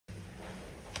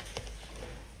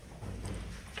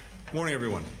Good morning,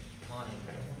 everyone. Morning.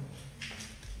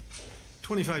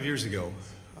 25 years ago,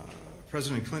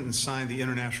 President Clinton signed the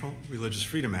International Religious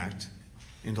Freedom Act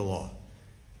into law.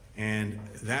 And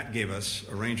that gave us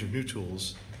a range of new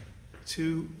tools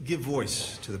to give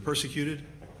voice to the persecuted,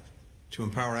 to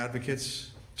empower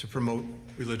advocates, to promote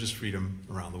religious freedom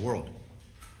around the world.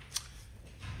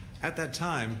 At that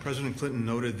time, President Clinton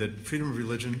noted that freedom of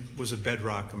religion was a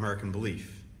bedrock American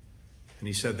belief. And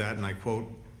he said that, and I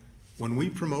quote, "When we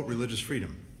promote religious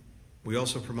freedom, we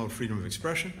also promote freedom of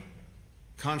expression,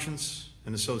 conscience,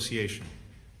 and association,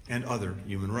 and other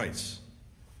human rights."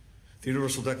 The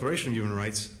Universal Declaration of Human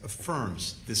Rights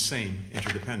affirms this same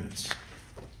interdependence.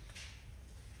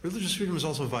 Religious freedom is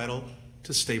also vital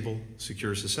to stable,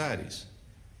 secure societies.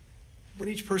 When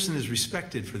each person is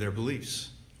respected for their beliefs,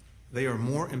 they are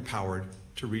more empowered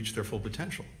to reach their full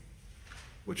potential,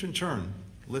 which in turn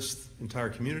lifts entire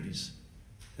communities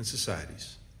and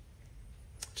societies.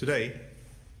 Today,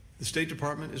 the State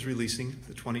Department is releasing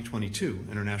the 2022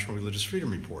 International Religious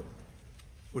Freedom Report,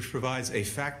 which provides a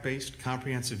fact-based,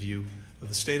 comprehensive view of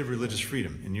the state of religious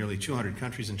freedom in nearly 200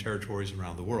 countries and territories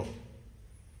around the world.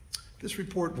 This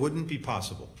report wouldn't be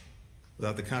possible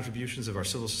without the contributions of our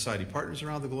civil society partners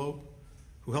around the globe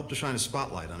who help to shine a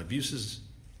spotlight on abuses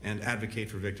and advocate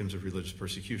for victims of religious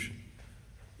persecution.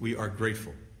 We are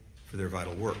grateful for their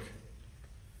vital work.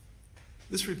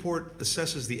 This report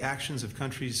assesses the actions of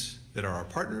countries that are our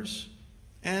partners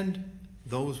and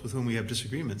those with whom we have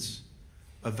disagreements,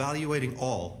 evaluating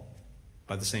all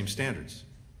by the same standards.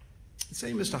 Its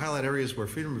aim is to highlight areas where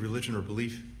freedom of religion or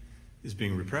belief is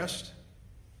being repressed,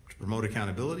 to promote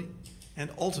accountability, and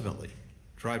ultimately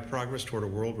drive progress toward a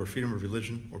world where freedom of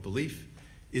religion or belief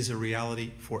is a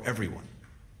reality for everyone,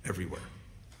 everywhere.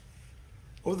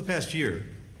 Over the past year,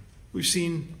 we've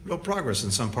seen real progress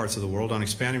in some parts of the world on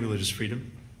expanding religious freedom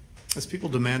as people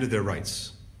demanded their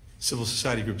rights, civil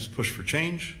society groups pushed for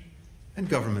change, and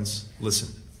governments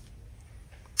listened.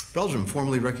 Belgium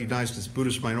formally recognized its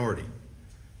Buddhist minority,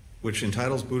 which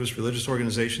entitles Buddhist religious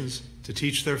organizations to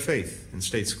teach their faith in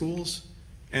state schools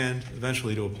and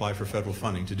eventually to apply for federal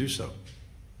funding to do so.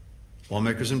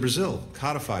 Lawmakers in Brazil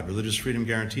codified religious freedom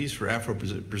guarantees for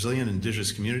Afro-Brazilian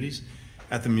indigenous communities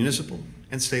at the municipal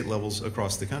and state levels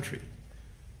across the country.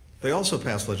 They also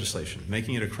passed legislation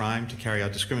making it a crime to carry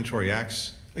out discriminatory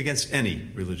acts against any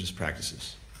religious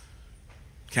practices.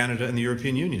 Canada and the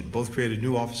European Union both created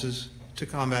new offices to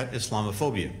combat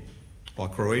Islamophobia, while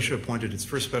Croatia appointed its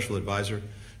first special advisor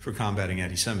for combating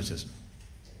anti-Semitism.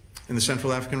 In the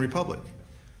Central African Republic,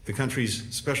 the country's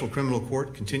special criminal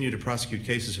court continued to prosecute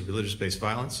cases of religious-based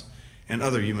violence and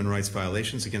other human rights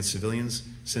violations against civilians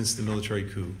since the military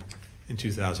coup in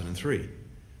 2003.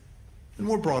 And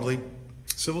more broadly,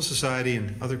 civil society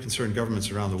and other concerned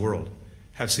governments around the world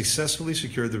have successfully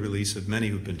secured the release of many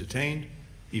who've been detained,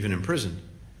 even imprisoned,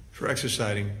 for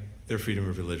exercising their freedom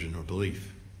of religion or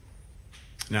belief.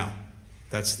 Now,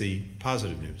 that's the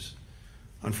positive news.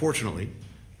 Unfortunately,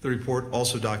 the report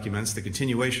also documents the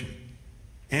continuation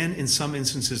and, in some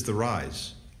instances, the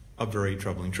rise of very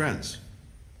troubling trends.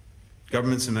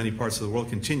 Governments in many parts of the world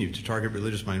continue to target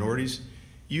religious minorities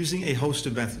using a host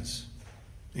of methods,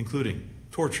 including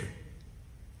torture,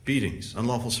 beatings,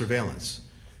 unlawful surveillance,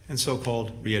 and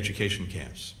so-called re-education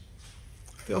camps.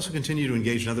 They also continue to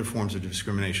engage in other forms of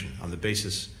discrimination on the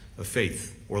basis of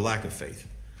faith or lack of faith,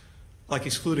 like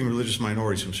excluding religious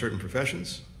minorities from certain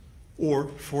professions or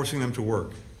forcing them to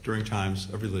work during times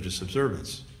of religious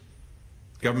observance.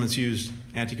 Governments used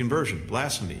anti-conversion,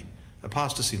 blasphemy,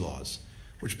 apostasy laws,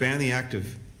 which ban the act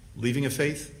of leaving a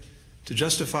faith to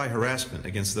justify harassment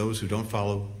against those who don't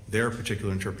follow their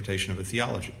particular interpretation of a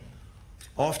theology,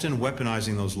 often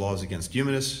weaponizing those laws against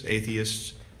humanists,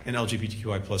 atheists, and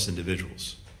LGBTQI+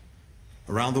 individuals.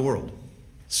 Around the world,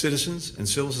 citizens and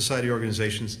civil society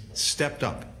organizations stepped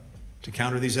up to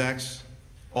counter these acts,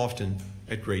 often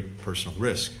at great personal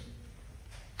risk.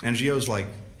 NGOs like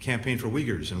Campaign for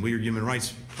Uyghurs and Uyghur Human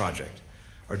Rights Project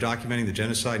are documenting the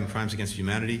genocide and crimes against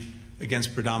humanity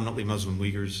against predominantly Muslim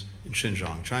Uyghurs in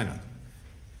Xinjiang, China.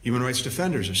 Human rights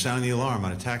defenders are sounding the alarm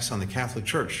on attacks on the Catholic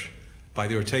Church by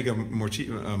the Ortega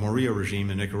Murillo regime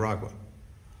in Nicaragua.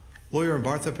 Lawyer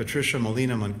Martha Patricia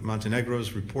Molina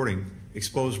Montenegro's reporting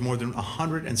exposed more than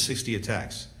 160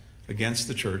 attacks against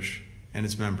the church and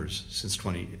its members since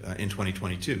in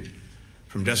 2022,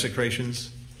 from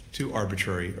desecrations to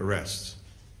arbitrary arrests.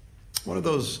 One of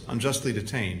those unjustly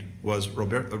detained was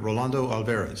Rolando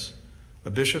Alvarez, a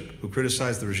bishop who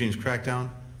criticized the regime's crackdown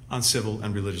on civil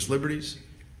and religious liberties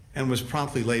and was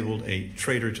promptly labeled a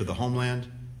traitor to the homeland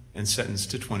and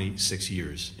sentenced to 26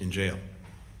 years in jail.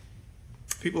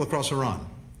 People across Iran,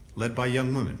 led by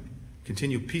young women,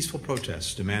 continue peaceful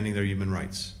protests demanding their human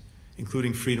rights,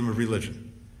 including freedom of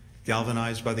religion,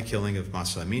 galvanized by the killing of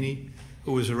Mahsa Amini,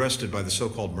 who was arrested by the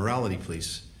so-called morality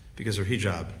police because her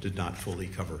hijab did not fully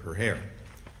cover her hair.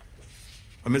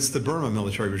 Amidst the Burma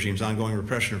military regime's ongoing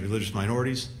repression of religious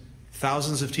minorities,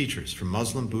 thousands of teachers from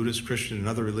Muslim, Buddhist, Christian, and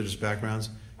other religious backgrounds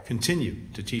continue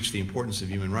to teach the importance of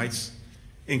human rights,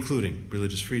 including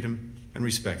religious freedom and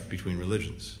respect between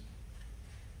religions.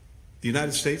 The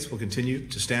United States will continue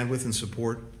to stand with and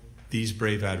support these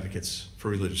brave advocates for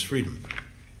religious freedom.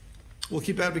 We'll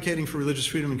keep advocating for religious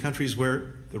freedom in countries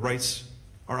where the rights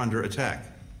are under attack,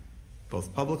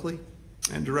 both publicly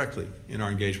and directly in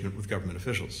our engagement with government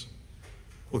officials.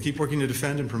 We'll keep working to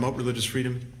defend and promote religious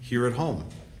freedom here at home,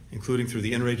 including through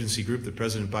the interagency group that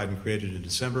President Biden created in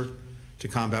December to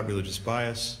combat religious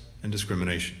bias and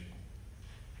discrimination.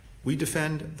 We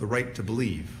defend the right to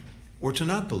believe or to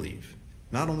not believe,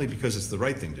 not only because it's the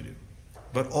right thing to do,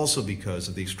 but also because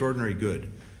of the extraordinary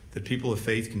good that people of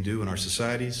faith can do in our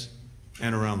societies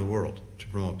and around the world to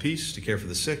promote peace, to care for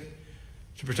the sick,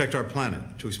 to protect our planet,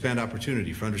 to expand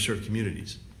opportunity for underserved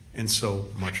communities, and so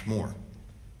much more.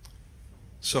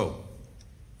 So,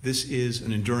 this is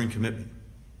an enduring commitment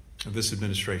of this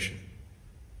administration.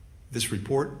 This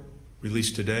report,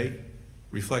 released today,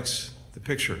 reflects the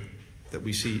picture that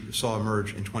we saw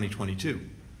emerge in 2022.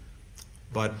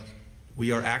 But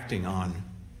we are acting on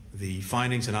the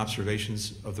findings and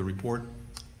observations of the report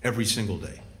every single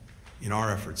day in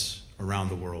our efforts around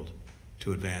the world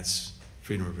to advance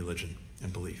freedom of religion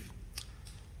and belief.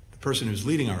 The person who's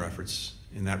leading our efforts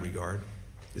in that regard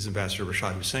is Ambassador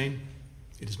Rashad Hussain.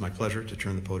 It is my pleasure to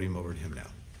turn the podium over to him now.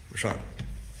 Rashad.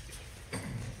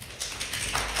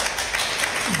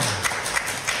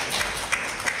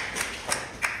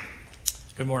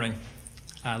 Good morning.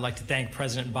 I'd like to thank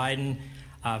President Biden,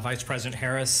 Vice President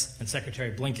Harris, and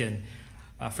Secretary Blinken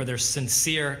for their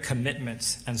sincere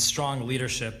commitment and strong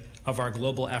leadership of our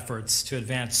global efforts to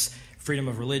advance freedom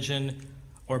of religion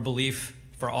or belief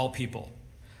for all people.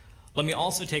 Let me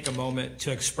also take a moment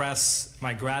to express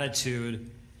my gratitude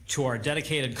to our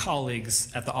dedicated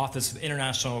colleagues at the Office of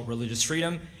International Religious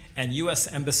Freedom and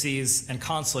U.S. embassies and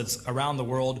consulates around the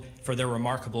world for their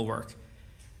remarkable work.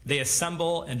 They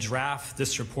assemble and draft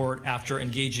this report after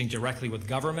engaging directly with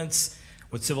governments,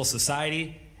 with civil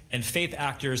society, and faith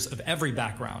actors of every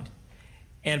background,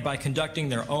 and by conducting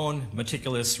their own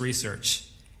meticulous research.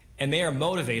 And they are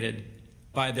motivated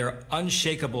by their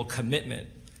unshakable commitment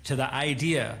to the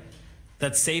idea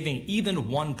that saving even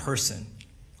one person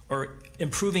or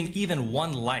improving even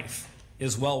one life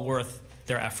is well worth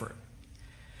their effort.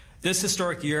 This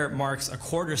historic year marks a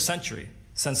quarter century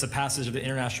since the passage of the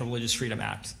International Religious Freedom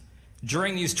Act.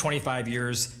 During these 25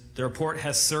 years, the report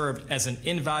has served as an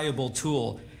invaluable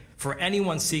tool for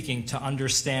anyone seeking to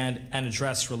understand and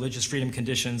address religious freedom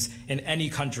conditions in any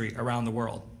country around the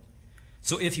world.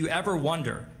 So if you ever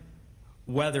wonder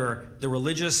whether the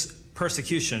religious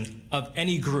persecution of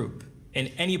any group in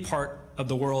any part of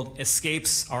the world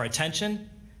escapes our attention,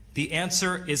 the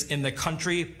answer is in the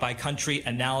country-by-country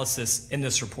analysis in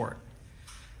this report.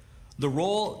 The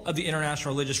role of the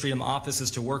International Religious Freedom Office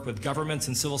is to work with governments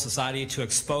and civil society to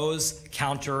expose,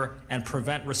 counter, and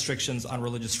prevent restrictions on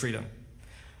religious freedom.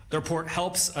 The report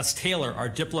helps us tailor our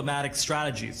diplomatic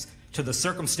strategies to the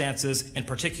circumstances in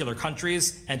particular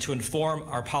countries and to inform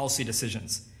our policy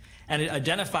decisions. And it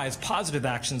identifies positive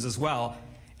actions as well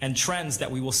and trends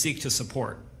that we will seek to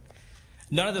support.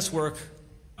 None of this work,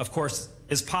 of course,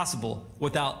 is possible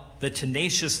without the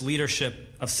tenacious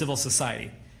leadership of civil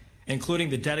society, including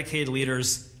the dedicated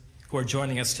leaders who are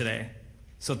joining us today.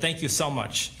 So thank you so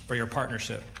much for your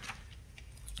partnership.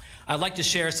 I'd like to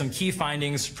share some key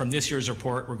findings from this year's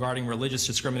report regarding religious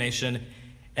discrimination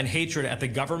and hatred at the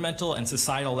governmental and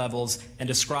societal levels and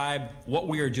describe what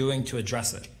we are doing to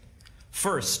address it.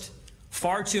 First,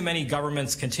 far too many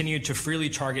governments continue to freely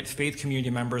target faith community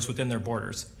members within their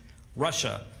borders.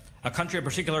 Russia, a country of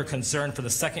particular concern for the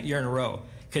second year in a row,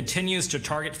 continues to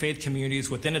target faith communities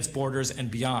within its borders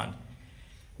and beyond.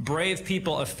 Brave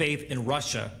people of faith in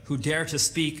Russia who dare to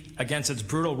speak against its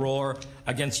brutal war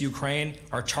against Ukraine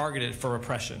are targeted for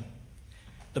repression.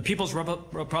 The People's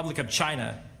Republic of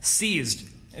China seized,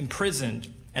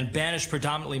 imprisoned, and banished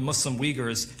predominantly Muslim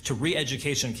Uyghurs to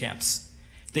re-education camps.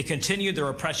 They continued the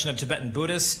repression of Tibetan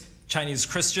Buddhists, Chinese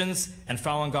Christians, and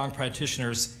Falun Gong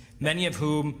practitioners, many of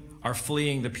whom are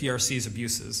fleeing the PRC's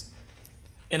abuses.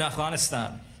 In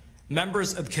Afghanistan,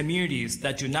 members of communities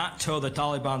that do not toe the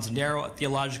Taliban's narrow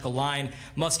theological line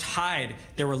must hide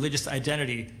their religious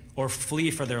identity or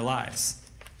flee for their lives.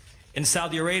 In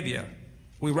Saudi Arabia,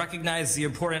 we recognize the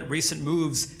important recent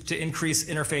moves to increase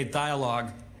interfaith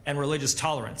dialogue and religious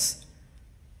tolerance.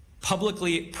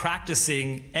 Publicly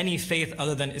practicing any faith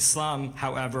other than Islam,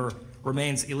 however,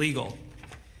 remains illegal.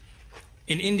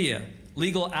 In India,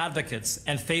 legal advocates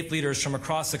and faith leaders from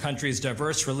across the country's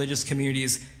diverse religious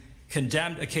communities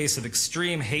condemned a case of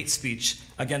extreme hate speech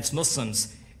against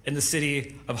Muslims in the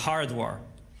city of Haridwar,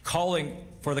 calling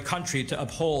for the country to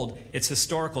uphold its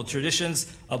historical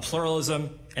traditions of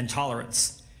pluralism and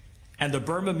tolerance. And the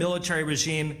Burma military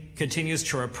regime continues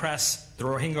to repress the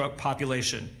Rohingya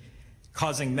population,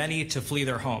 causing many to flee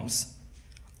their homes.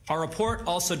 Our report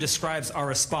also describes our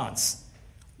response.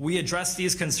 We address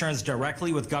these concerns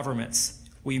directly with governments.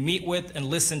 We meet with and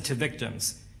listen to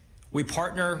victims. We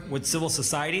partner with civil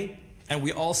society, and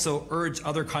we also urge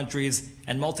other countries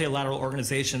and multilateral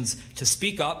organizations to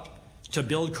speak up, to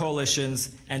build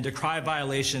coalitions, and decry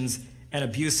violations and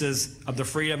abuses of the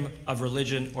freedom of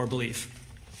religion or belief.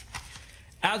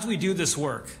 As we do this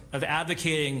work of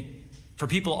advocating for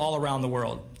people all around the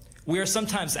world, we are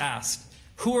sometimes asked,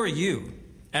 who are you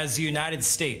as the United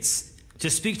States to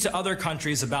speak to other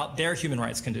countries about their human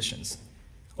rights conditions?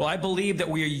 Well, I believe that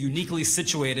we are uniquely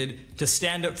situated to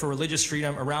stand up for religious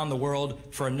freedom around the world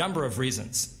for a number of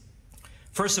reasons.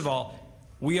 First of all,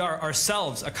 we are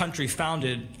ourselves a country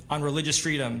founded on religious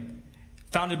freedom,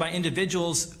 founded by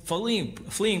individuals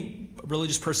fleeing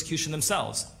religious persecution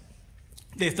themselves.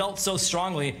 They felt so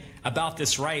strongly about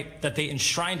this right that they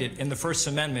enshrined it in the First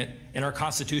Amendment in our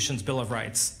Constitution's Bill of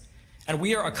Rights. And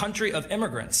we are a country of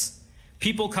immigrants.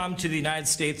 People come to the United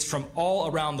States from all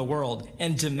around the world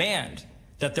and demand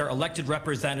that their elected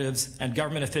representatives and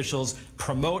government officials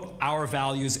promote our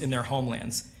values in their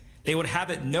homelands. They would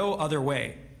have it no other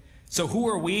way. So who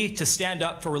are we to stand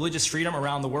up for religious freedom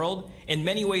around the world? In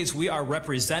many ways, we are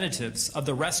representatives of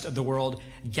the rest of the world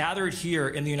gathered here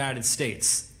in the United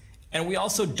States. And we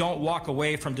also don't walk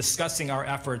away from discussing our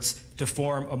efforts to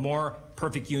form a more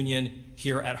perfect union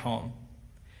here at home.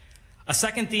 A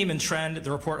second theme and trend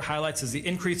the report highlights is the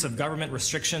increase of government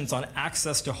restrictions on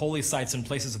access to holy sites and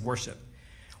places of worship.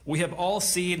 We have all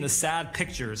seen the sad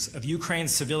pictures of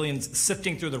Ukraine's civilians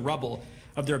sifting through the rubble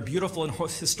of their beautiful and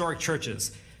historic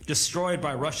churches, destroyed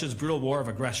by Russia's brutal war of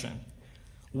aggression.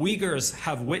 Uyghurs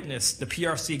have witnessed the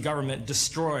PRC government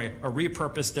destroy or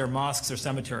repurpose their mosques or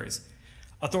cemeteries.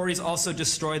 Authorities also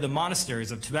destroyed the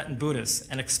monasteries of Tibetan Buddhists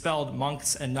and expelled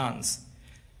monks and nuns.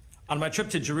 On my trip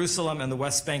to Jerusalem and the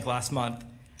West Bank last month,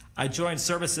 I joined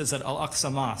services at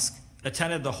Al-Aqsa Mosque,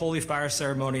 attended the Holy Fire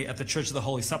ceremony at the Church of the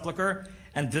Holy Sepulchre,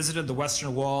 and visited the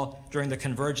Western Wall during the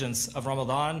convergence of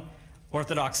Ramadan,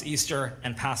 Orthodox Easter,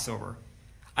 and Passover.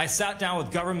 I sat down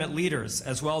with government leaders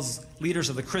as well as leaders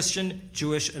of the Christian,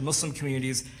 Jewish, and Muslim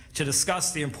communities to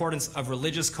discuss the importance of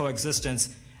religious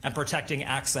coexistence and protecting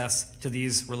access to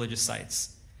these religious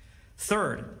sites.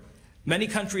 Third, many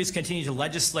countries continue to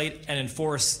legislate and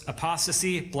enforce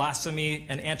apostasy, blasphemy,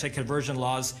 and anti-conversion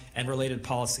laws and related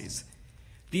policies.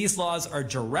 These laws are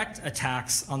direct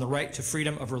attacks on the right to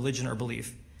freedom of religion or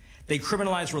belief. They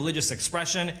criminalize religious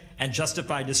expression and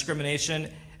justify discrimination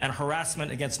and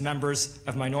harassment against members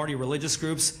of minority religious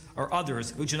groups or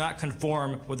others who do not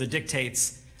conform with the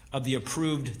dictates of the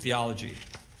approved theology.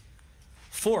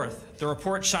 Fourth, the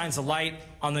report shines a light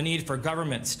on the need for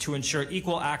governments to ensure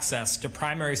equal access to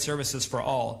primary services for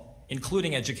all,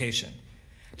 including education.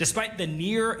 Despite the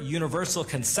near universal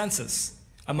consensus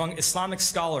among Islamic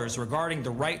scholars regarding the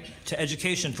right to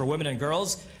education for women and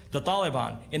girls, the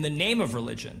Taliban, in the name of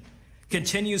religion,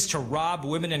 continues to rob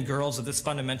women and girls of this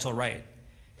fundamental right.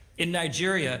 In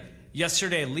Nigeria,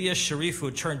 yesterday, Leah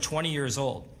Sharifu turned 20 years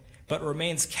old, but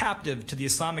remains captive to the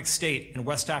Islamic State in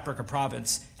West Africa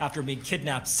province after being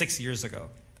kidnapped 6 years ago.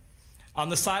 On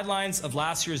the sidelines of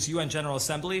last year's UN General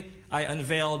Assembly, I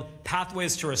unveiled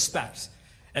Pathways to Respect,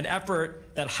 an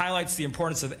effort that highlights the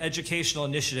importance of educational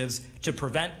initiatives to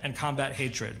prevent and combat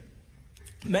hatred.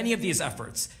 Many of these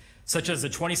efforts, such as the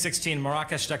 2016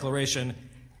 Marrakesh Declaration,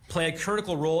 play a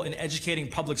critical role in educating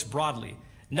publics broadly,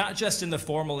 not just in the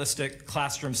formalistic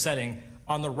classroom setting,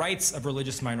 on the rights of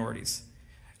religious minorities.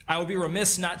 I would be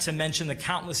remiss not to mention the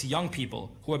countless young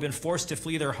people who have been forced to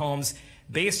flee their homes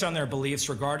based on their beliefs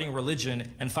regarding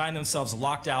religion and find themselves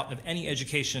locked out of any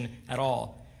education at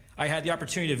all. I had the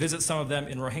opportunity to visit some of them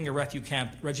in Rohingya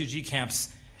refugee camps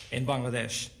in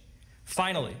Bangladesh.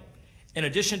 Finally, in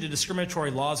addition to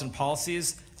discriminatory laws and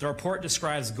policies, the report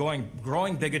describes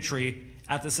growing bigotry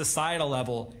at the societal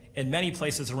level in many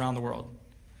places around the world.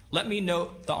 Let me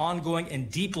note the ongoing and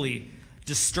deeply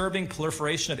disturbing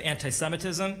proliferation of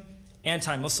anti-Semitism,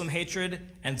 anti-Muslim hatred,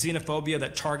 and xenophobia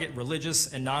that target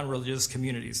religious and non-religious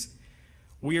communities.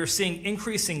 We are seeing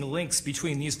increasing links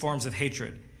between these forms of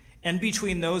hatred and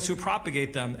between those who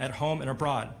propagate them at home and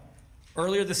abroad.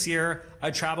 Earlier this year,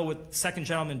 I traveled with Second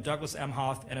Gentleman Douglas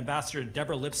Emhoff and Ambassador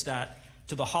Deborah Lipstadt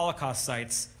to the Holocaust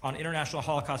sites on International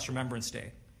Holocaust Remembrance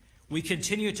Day. We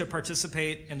continue to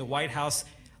participate in the White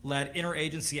House-led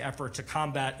interagency effort to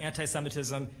combat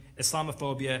anti-Semitism,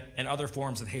 Islamophobia, and other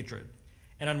forms of hatred.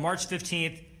 And on March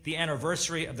 15th, the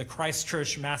anniversary of the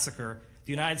Christchurch massacre,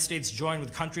 the United States joined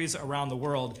with countries around the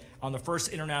world on the first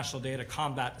International Day to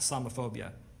combat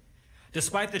Islamophobia.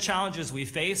 Despite the challenges we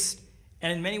faced,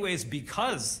 and in many ways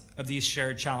because of these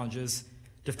shared challenges,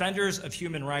 defenders of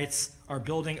human rights are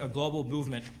building a global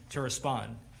movement to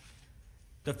respond.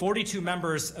 The 42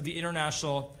 members of the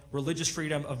International Religious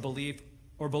Freedom of Belief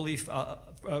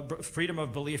Freedom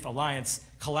of Belief Alliance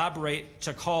collaborate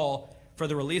to call for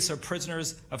the release of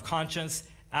prisoners of conscience,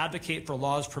 advocate for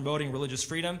laws promoting religious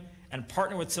freedom, and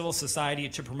partner with civil society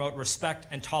to promote respect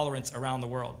and tolerance around the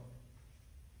world.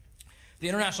 The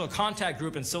International Contact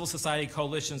Group and civil society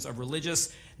coalitions of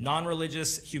religious,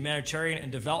 non-religious, humanitarian,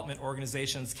 and development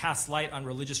organizations cast light on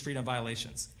religious freedom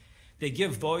violations. They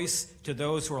give voice to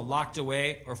those who are locked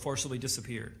away or forcibly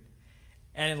disappeared.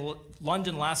 And in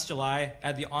London last July, I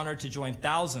had the honor to join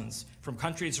thousands from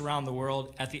countries around the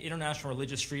world at the International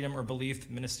Religious Freedom or Belief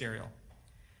Ministerial.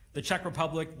 The Czech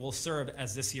Republic will serve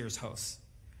as this year's host.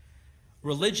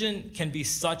 Religion can be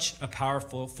such a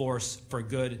powerful force for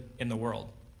good in the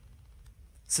world.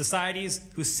 Societies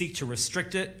who seek to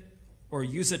restrict it or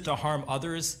use it to harm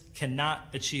others cannot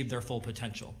achieve their full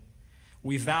potential.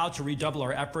 We vow to redouble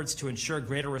our efforts to ensure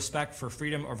greater respect for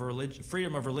freedom of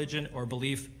religion or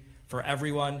belief for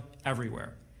everyone,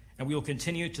 everywhere. And we will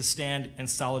continue to stand in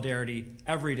solidarity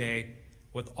every day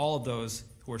with all of those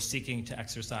who are seeking to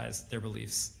exercise their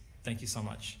beliefs. Thank you so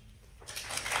much.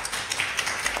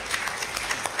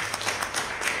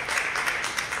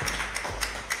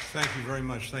 Thank you very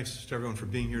much. Thanks to everyone for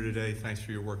being here today. Thanks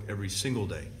for your work every single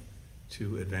day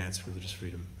to advance religious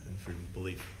freedom and freedom of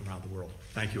belief around the world.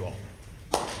 Thank you all.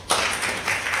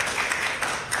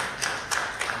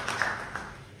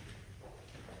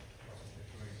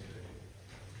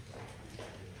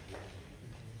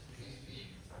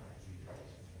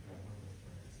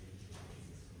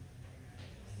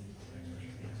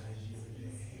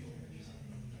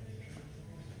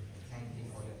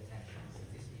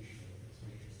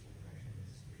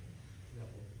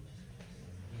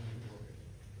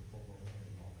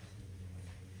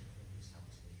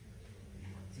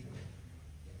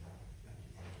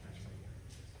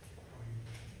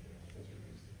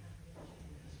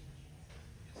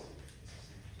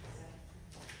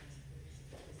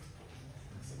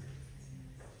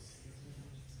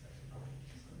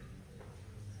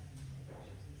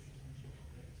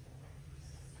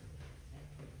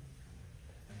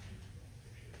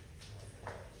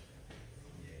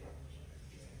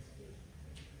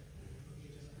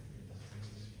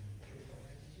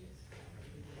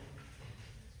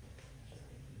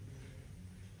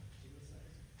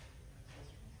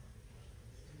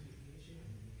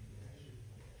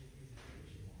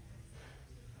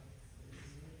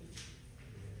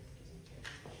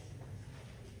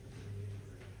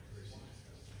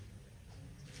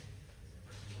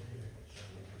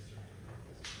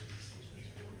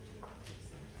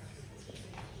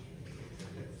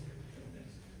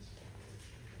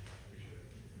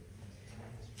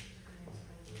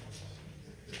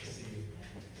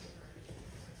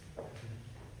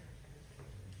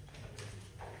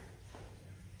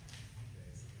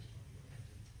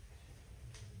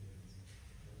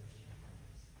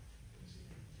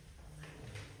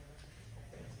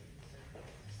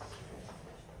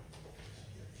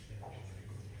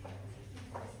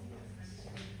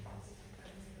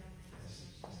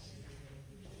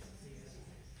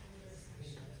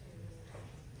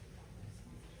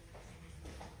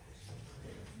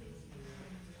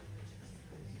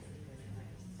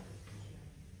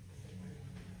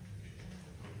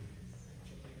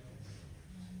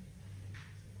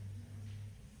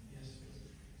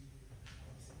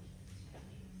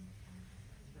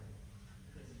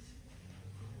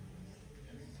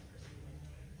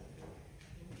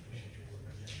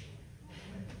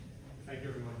 Thank you,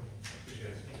 everyone. Appreciate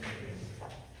it.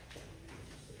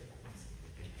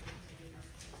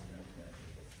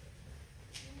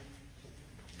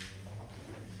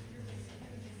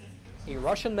 A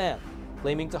Russian man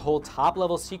claiming to hold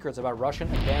top-level secrets about Russian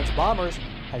advanced bombers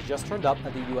has just turned up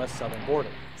at the U.S. southern border,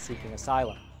 seeking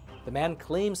asylum. The man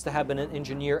claims to have been an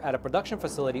engineer at a production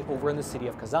facility over in the city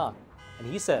of Kazan, and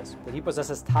he says that he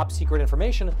possesses top-secret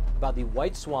information about the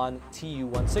White Swan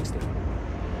Tu-160,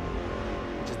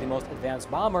 which is the most advanced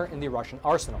bomber in the Russian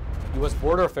arsenal. U.S.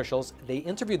 border officials, they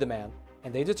interviewed the man,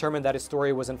 and they determined that his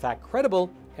story was in fact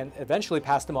credible and eventually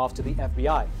passed him off to the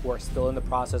FBI, who are still in the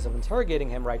process of interrogating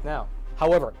him right now.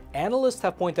 However, analysts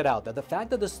have pointed out that the fact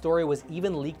that the story was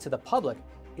even leaked to the public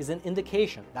is an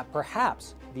indication that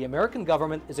perhaps the American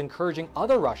government is encouraging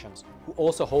other Russians who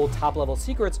also hold top-level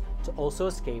secrets to also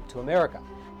escape to America.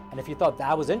 And if you thought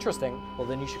that was interesting, well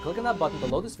then you should click on that button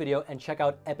below this video and check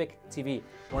out Epic TV,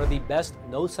 one of the best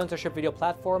no censorship video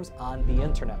platforms on the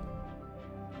internet.